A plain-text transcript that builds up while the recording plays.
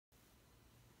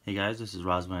Hey guys, this is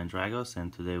Razvan Dragos,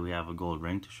 and today we have a gold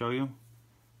ring to show you.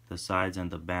 The sides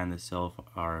and the band itself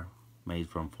are made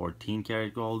from 14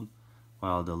 karat gold,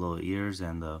 while the little ears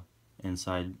and the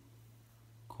inside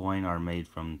coin are made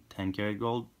from 10 karat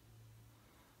gold.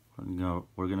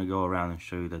 We're gonna go around and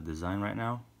show you the design right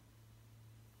now.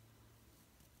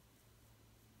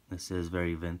 This is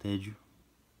very vintage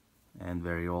and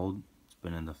very old. It's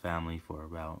been in the family for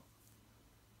about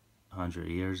 100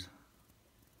 years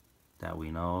that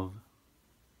we know of.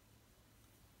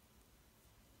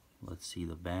 Let's see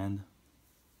the band.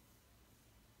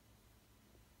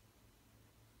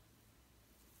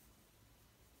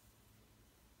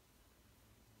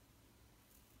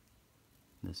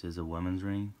 This is a women's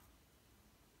ring.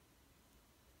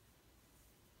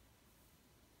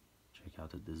 Check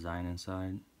out the design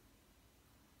inside.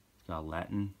 It's got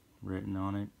Latin written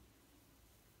on it.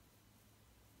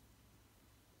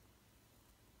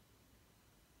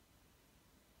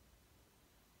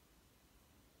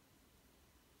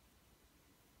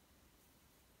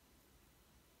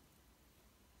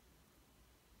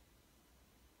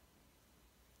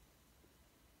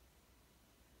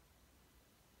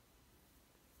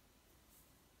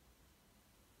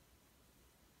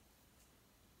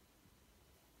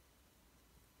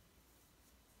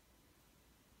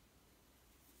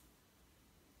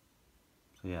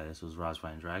 So yeah, this was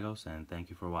Razvan Dragos, and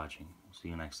thank you for watching. See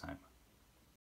you next time.